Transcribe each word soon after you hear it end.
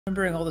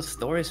Remembering all the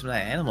stories from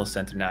that animal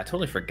center now. I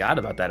totally forgot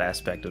about that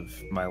aspect of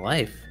my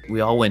life.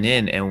 We all went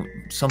in and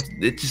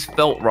it just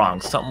felt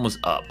wrong. Something was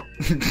up.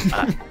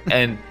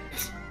 And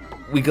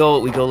we go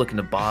look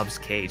into Bob's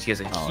cage. He has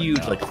a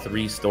huge like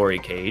 3-story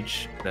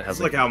cage that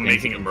has like how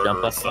Making a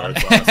Murderer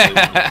starts.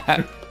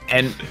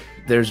 And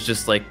there's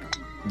just like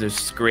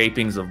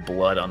scrapings of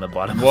blood on the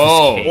bottom of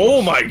his cage.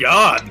 Oh my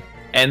god.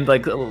 And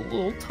like a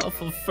little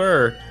tuft of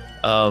fur.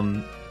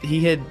 One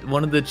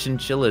of the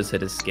chinchillas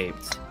had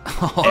escaped.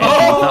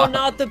 Oh,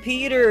 not the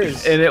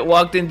Peters! And it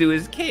walked into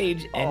his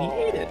cage and he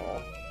ate it.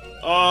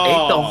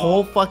 Ate the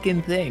whole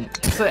fucking thing.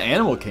 It's the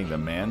animal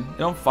kingdom, man. You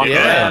don't fuck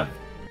around.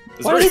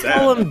 Why do they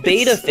call them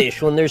beta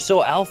fish when they're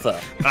so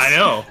alpha? I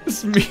know.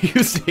 This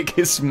music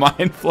is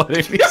mind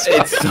flooding.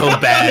 It's so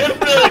bad.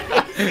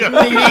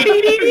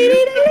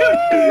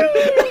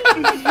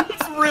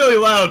 It's really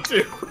loud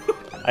too.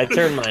 I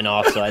turned mine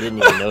off, so I didn't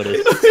even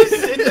notice.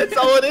 That's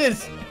all it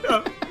is.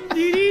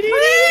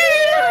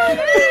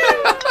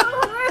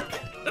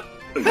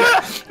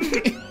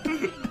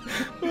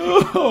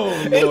 Oh,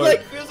 it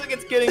like feels like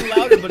it's getting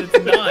louder, but it's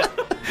not.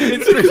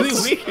 It's really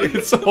weird.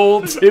 It's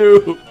old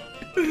too.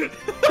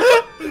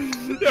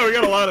 Yeah, we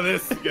got a lot of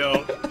this to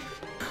go.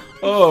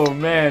 Oh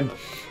man.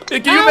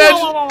 Can you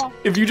imagine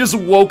if you just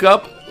woke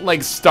up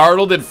like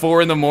startled at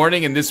 4 in the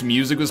morning and this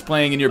music was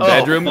playing in your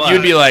bedroom?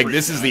 You'd be like,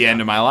 this is the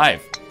end of my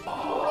life.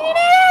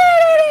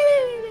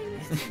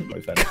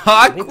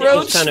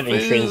 Cockroach kind of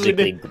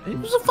intrinsically. It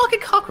was a fucking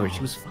cockroach. He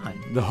was fine.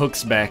 The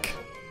hook's back.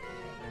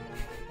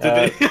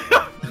 Did they?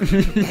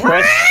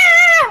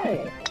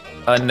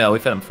 No, we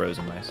fed him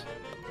frozen mice.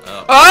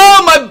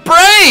 Oh, my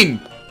brain!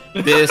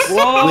 This with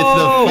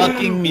the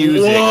fucking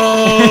music.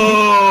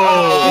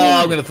 Oh,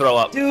 I'm gonna throw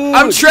up. Dude,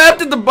 I'm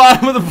trapped at the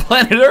bottom of the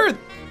planet Earth.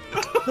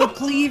 the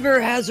cleaver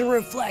has a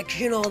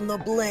reflection on the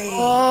blade.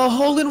 Oh,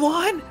 hole in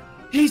one.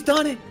 He's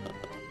done it.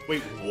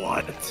 Wait,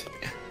 what?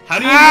 How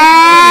do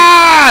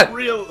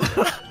you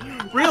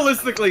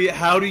realistically,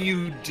 how do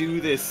you do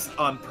this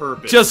on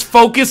purpose? Just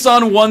focus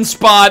on one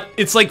spot.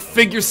 It's like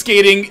figure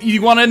skating.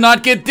 You want to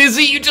not get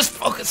dizzy, you just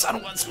focus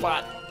on one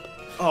spot.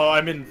 Oh,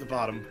 I'm in the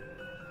bottom.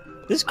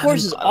 This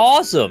course is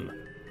awesome.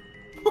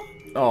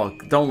 Oh,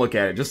 don't look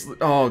at it. Just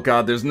oh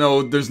god, there's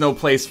no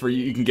place for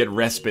you. You can get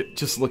respite.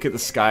 Just look at the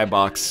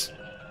skybox.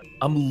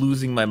 I'm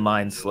losing my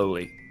mind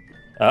slowly.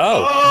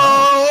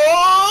 Oh.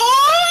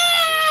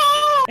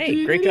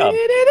 Hey, great job.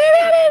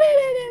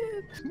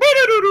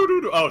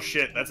 Oh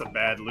shit, that's a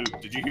bad loop.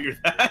 Did you hear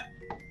that?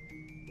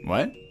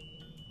 What?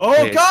 Oh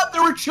Hey. god,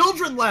 there were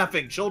children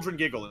laughing. Children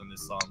giggle in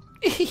this song.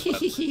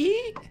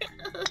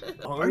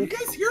 Are you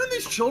guys hearing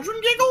these children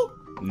giggle?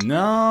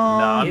 No.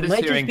 I'm It just might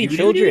just hearing be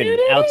children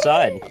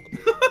outside.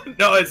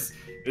 No, it's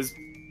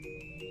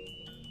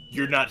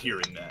you're not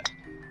hearing that.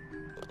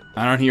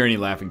 I don't hear any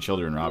laughing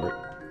children, Robert.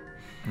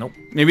 Nope.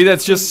 Maybe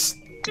that's just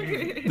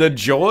the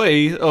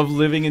joy of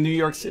living in New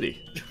York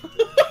City.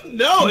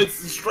 No, it's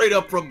straight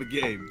up from the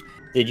game.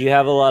 Did you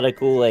have a lot of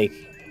cool, like,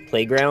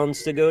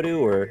 playgrounds to go to,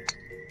 or?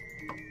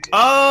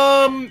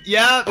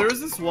 Yeah, there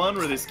was this one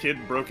where this kid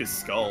broke his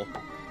skull.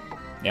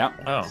 Yeah.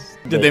 Oh.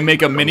 Did they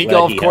make a mini glad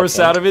golf he had course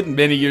fun. out of it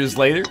many years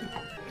later?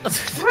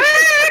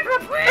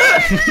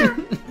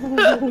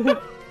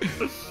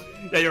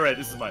 Yeah, you're right.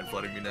 This is mind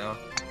flooding me now.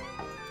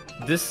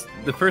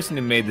 The person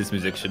who made this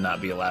music should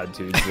not be allowed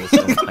to exist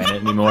on the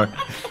planet anymore.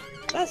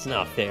 That's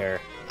not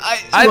fair.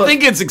 I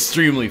think it's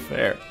extremely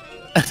fair.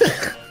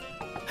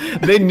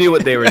 They knew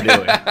what they were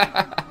doing.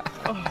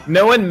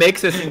 No one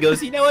makes this and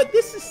goes, you know what?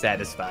 This is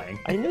satisfying.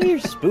 I know you're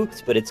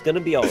spooked, but it's gonna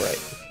be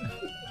alright.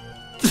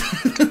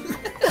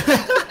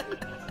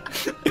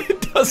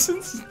 It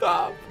doesn't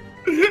stop.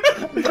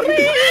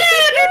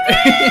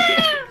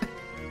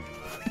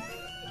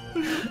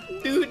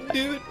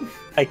 Dude.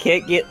 I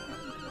can't get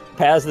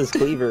past this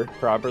cleaver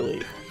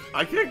properly.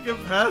 I can't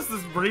get past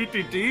this Bree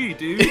Dee Dee,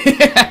 dude. Is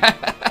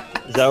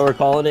that what we're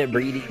calling it?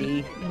 Bree Dee Dee?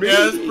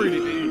 Yeah, it's Bree Dee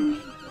Dee.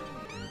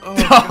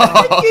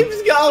 It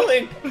keeps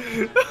going.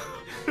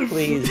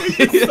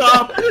 Please.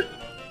 Stop.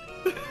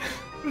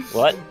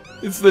 What?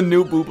 It's the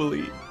new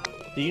Boobalee.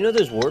 Did you know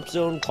there's warp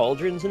zone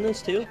cauldrons in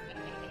this too?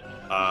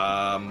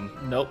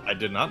 Nope. I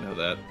did not know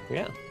that.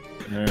 Yeah.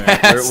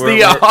 Pass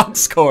the aux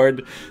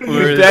cord. We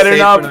We're better safe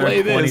not for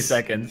play 20 this.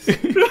 seconds.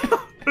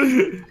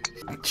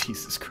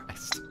 Jesus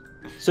Christ.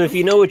 So if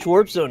you know which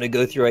warp zone to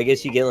go through, I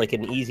guess you get like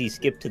an easy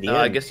skip to the end.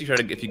 I guess you try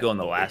to. If you go in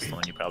the last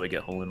one, you probably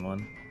get hole in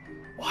one.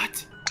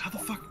 What? How the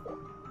fuck?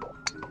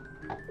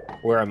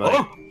 Where am I?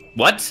 Oh,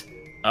 What?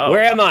 Oh.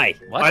 Where am I?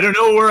 What? I don't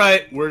know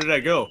where did I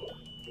go?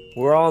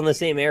 We're all in the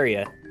same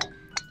area.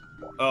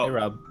 Oh, Hey,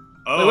 Rob.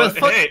 oh, Wait, what the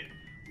fuck? hey.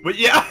 But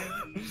yeah,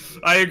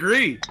 I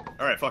agree.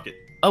 All right, fuck it.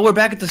 Oh, we're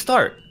back at the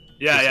start.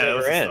 Yeah, This yeah, never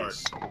let's ends.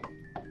 start.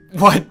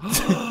 What?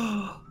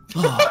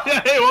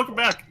 Yeah, hey, welcome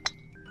back.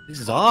 This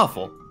is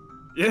awful.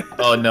 Yeah.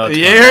 Oh no. it's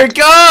Here it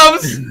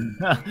comes!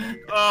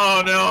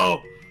 Oh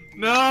no,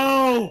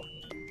 no.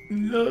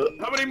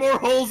 How many more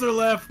holes are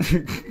left?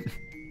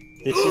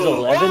 This is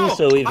 11, Oh,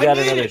 so we've I got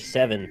made another it.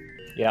 7.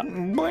 Yeah.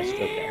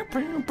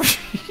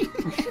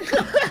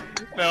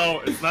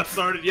 No, it's not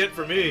started yet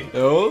for me.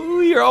 Oh,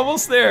 you're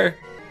almost there.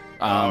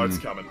 Oh, it's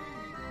coming.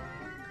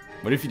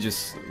 What if you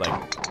just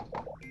like?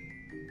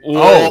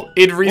 Oh,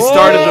 it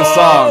restarted the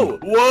song.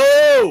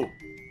 Whoa!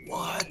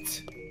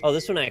 What? Oh,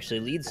 this one actually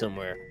leads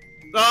somewhere.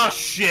 Oh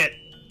shit!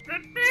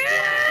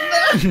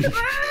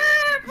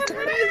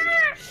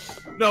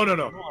 No, no, I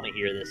no. want to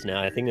hear this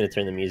now. I think I'm gonna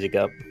turn the music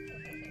up.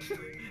 Have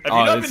you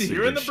not been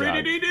hearing the Bree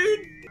Dee Dee,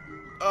 dude?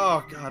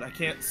 Oh god, I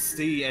can't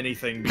see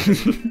anything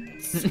because of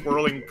the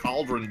swirling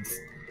cauldrons.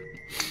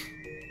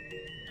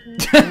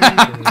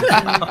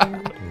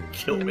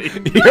 Kill me.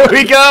 Here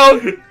we go.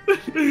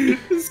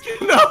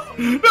 No,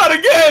 not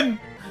again!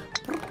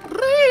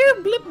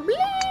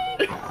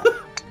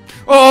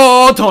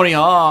 Oh, Tony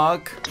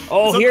Hawk.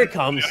 Oh, here it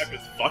comes. I'm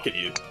just fucking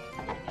you.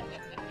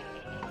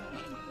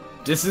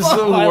 This is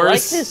the worst. I like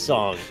this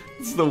song.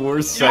 This is the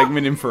worst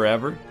segment in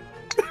forever.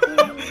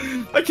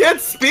 I can't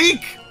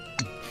speak!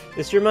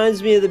 This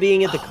reminds me of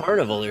being at the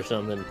carnival or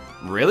something.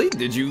 Really?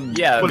 Did you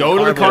Yeah, go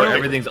to the carnival?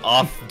 Everything's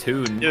off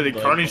tune. Yeah, the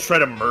like- carnies try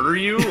to murder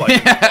you?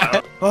 Like,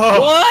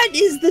 oh. What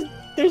is the...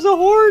 There's a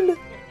horn!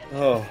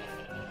 Oh.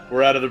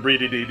 We're out of the Bree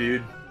Dee Dee,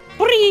 dude.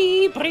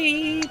 Bree,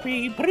 bree,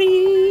 bree,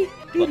 bree.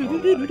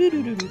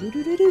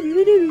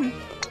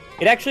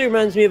 It actually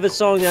reminds me of a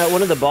song,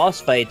 one of the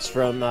boss fights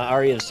from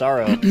Aria of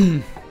Sorrow.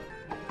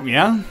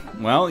 Yeah?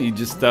 Well, you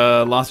just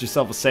lost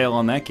yourself a sale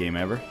on that game,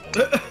 ever.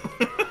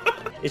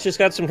 It's just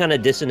got some kind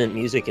of dissonant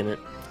music in it.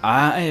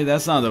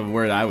 That's not the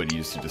word I would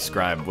use to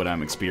describe what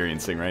I'm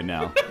experiencing right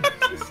now.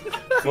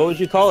 What would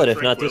you call it if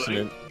not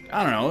dissonant?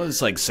 I don't know,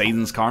 it's like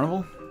Satan's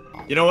Carnival?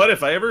 You know what?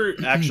 If I ever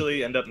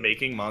actually end up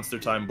making Monster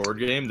Time board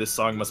game, this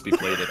song must be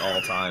played at all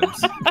times.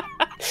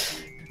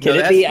 Can it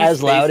that's be the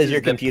as loud as spaces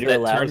your that- computer that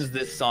allows? turns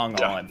this song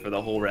on for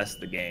the whole rest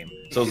of the game.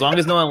 So as long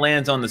as no one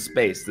lands on the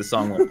space, the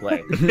song won't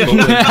play. But when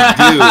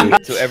you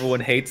do, so everyone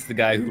hates the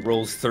guy who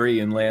rolls 3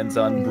 and lands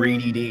on Bree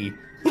Dee Dee.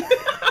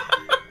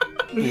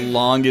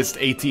 Longest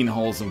 18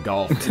 holes of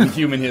golf in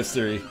human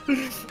history.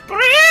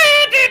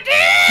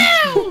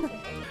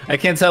 I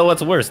can't tell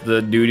what's worse,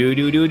 the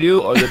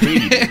do-do-do-do-do or the Bree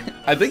Dee Dee.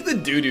 I think the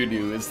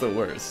doo-doo-doo is the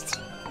worst.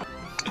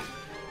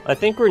 I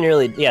think we're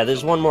nearly... Yeah,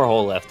 there's one more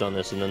hole left on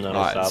this and then that'll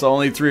Alright, stop. so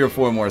only 3 or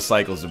 4 more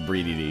cycles of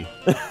Bree Dee Dee.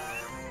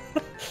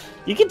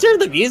 You can turn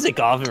the music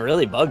off if it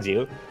really bugs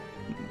you.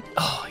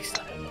 Oh, he's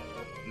done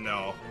it.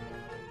 No.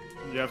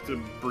 You have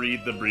to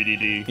breathe the Bree Dee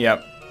Dee.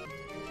 Yep.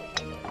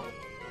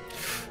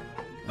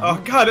 Oh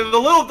god,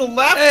 the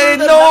laughter. Hey,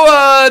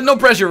 no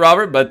pressure,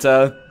 Robert, but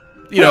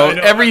you know, I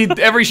know.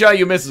 every shot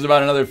you miss is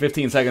about another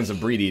 15 seconds of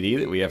Bree Dee Dee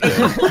that we have to.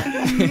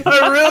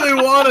 I really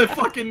want to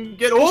fucking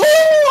get.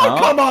 Oh,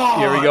 come on!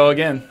 Here we go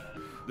again.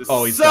 The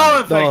Oh, he's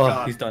son, done thank Oh,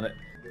 God. he's done it.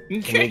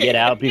 Can we get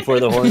out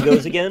before the horn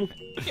goes again?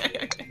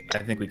 I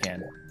think we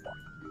can.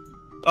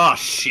 Oh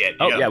shit!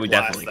 Oh, You gotta yeah, we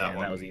blast definitely can.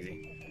 one. That was easy.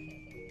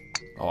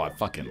 Oh, I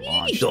fucking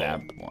launched Eagle.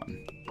 that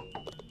one.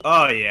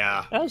 Oh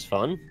yeah. That was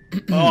fun.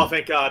 Oh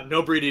thank God,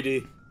 no Bree Dee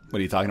Dee. What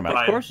are you talking about?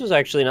 Brian. Course was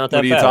actually not that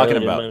What are you bad. talking I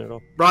really about? didn't mind at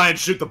all. Brian,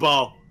 shoot the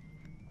ball.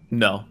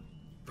 No.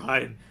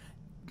 Brian,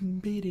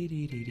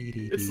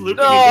 it's It's looping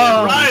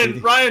No.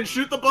 again. Ryan,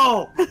 shoot the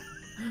ball.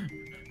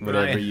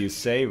 Whatever Ryan. you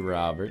say,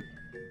 Robert.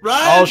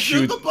 Ryan, I'll shoot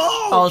shoot. the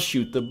ball. I'll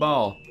shoot the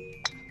ball.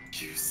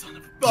 You son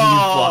of a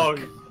dog.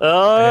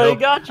 Oh, I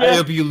gotcha. I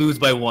hope you lose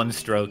by 1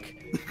 stroke.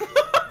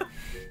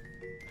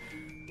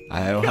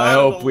 I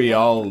hope we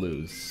all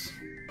lose.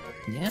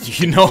 Yeah.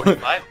 You know,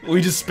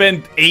 we just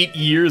spent 8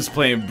 years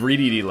playing Bree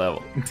Dee Dee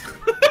level.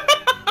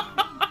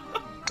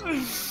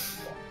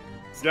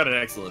 He's got an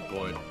excellent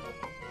point.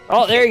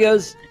 Oh, there he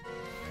goes.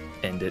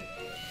 End it.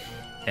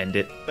 End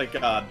it. Thank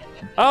God.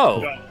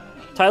 Oh, No.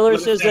 Tyler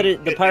Let says us that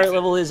end the it. pirate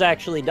level is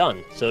actually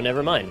done. So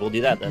never mind. We'll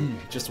do that then.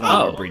 Just one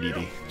Oh. more Bree Dee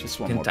Dee. Just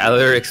one Can more.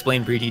 Tyler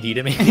explain Bree Dee Dee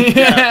to me?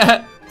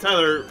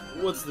 Tyler,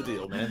 what's the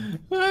deal, man?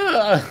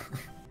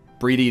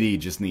 Bree Dee Dee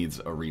just needs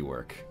a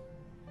rework.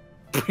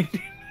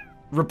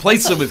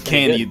 Replace it with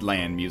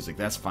Candyland music.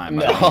 That's fine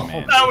by No. me,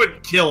 man. That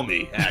would kill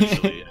me,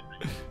 actually.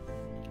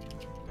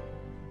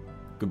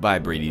 Goodbye,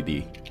 Bree Dee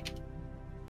Dee.